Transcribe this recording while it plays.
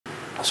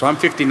So I'm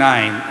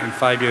 59. In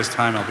 5 years'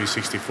 time, I'll be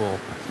 64.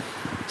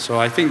 So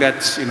I think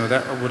that's,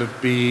 that would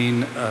have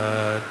been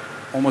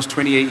almost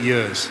 28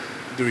 years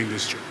doing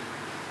this job.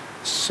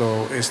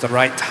 So it's the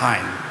right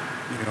time.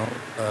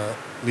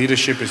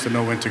 Leadership is to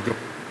know when to go.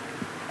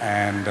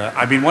 And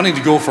I've been wanting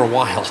to go for a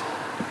while,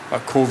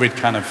 but COVID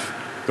kind of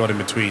got in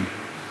between.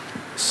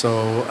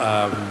 So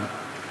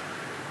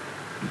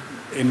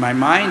in my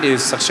mind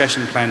is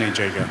succession planning,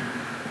 Jacob.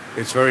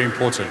 It's very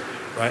important,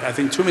 right? I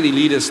think too many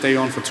leaders stay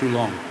on for too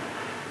long.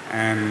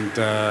 And,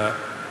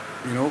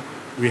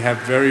 we have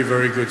very,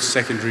 very good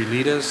secondary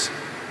leaders,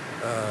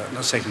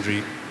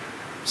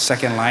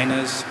 second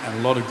liners, and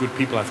a lot of good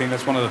people. I think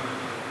that's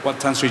what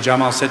Tan Sri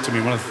Jamal said to me.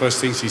 One of the first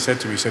things he said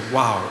to me, he said,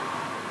 wow,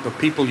 the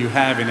people you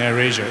have in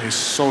AirAsia is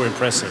so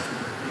impressive.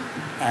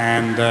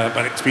 And,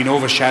 but it's been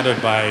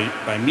overshadowed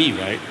by me,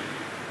 right?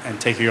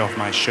 And taking off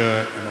my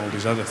shirt and all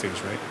these other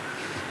things, right?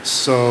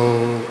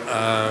 So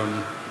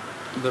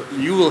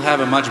you will have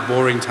a much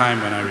boring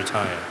time when I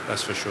retire,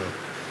 that's for sure.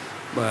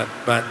 But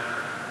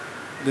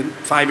the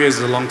 5 years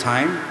is a long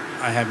time.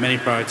 I have many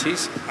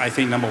priorities. I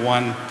think number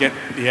one, get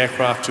the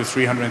aircraft to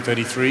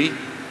 333,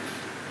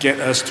 get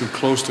us to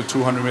close to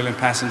 200 million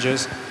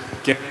passengers,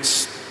 get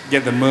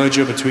the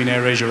merger between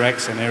AirAsia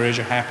X and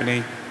AirAsia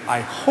happening.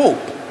 I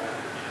hope,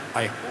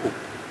 I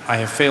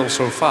have failed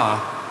so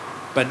far,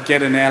 but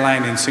get an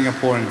airline in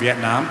Singapore and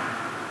Vietnam,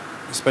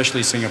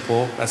 especially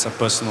Singapore, that's a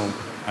personal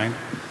line,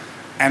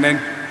 and then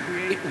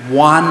create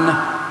one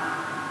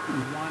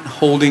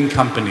holding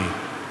company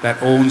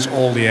that owns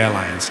all the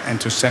airlines and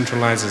to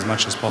centralize as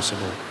much as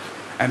possible.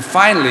 And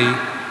finally,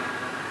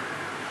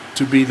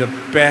 to be the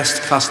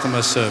best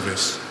customer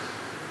service,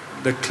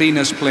 the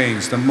cleanest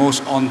planes, the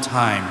most on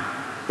time,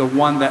 the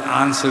one that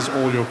answers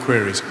all your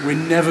queries. We're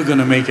never going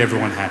to make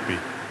everyone happy.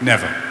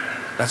 Never.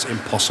 That's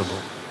impossible.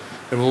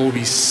 There will always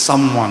be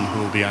someone who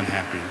will be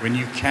unhappy. When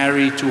you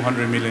carry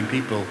 200 million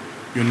people,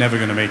 you're never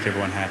going to make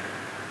everyone happy.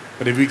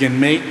 But if we can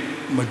make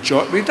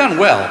majority, we've done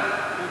well.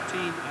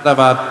 Out of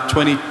our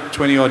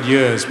 20 odd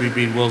years, we've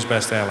been world's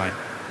best airline.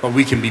 But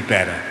we can be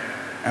better.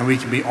 And we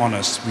can be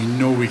honest. We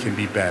know we can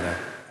be better.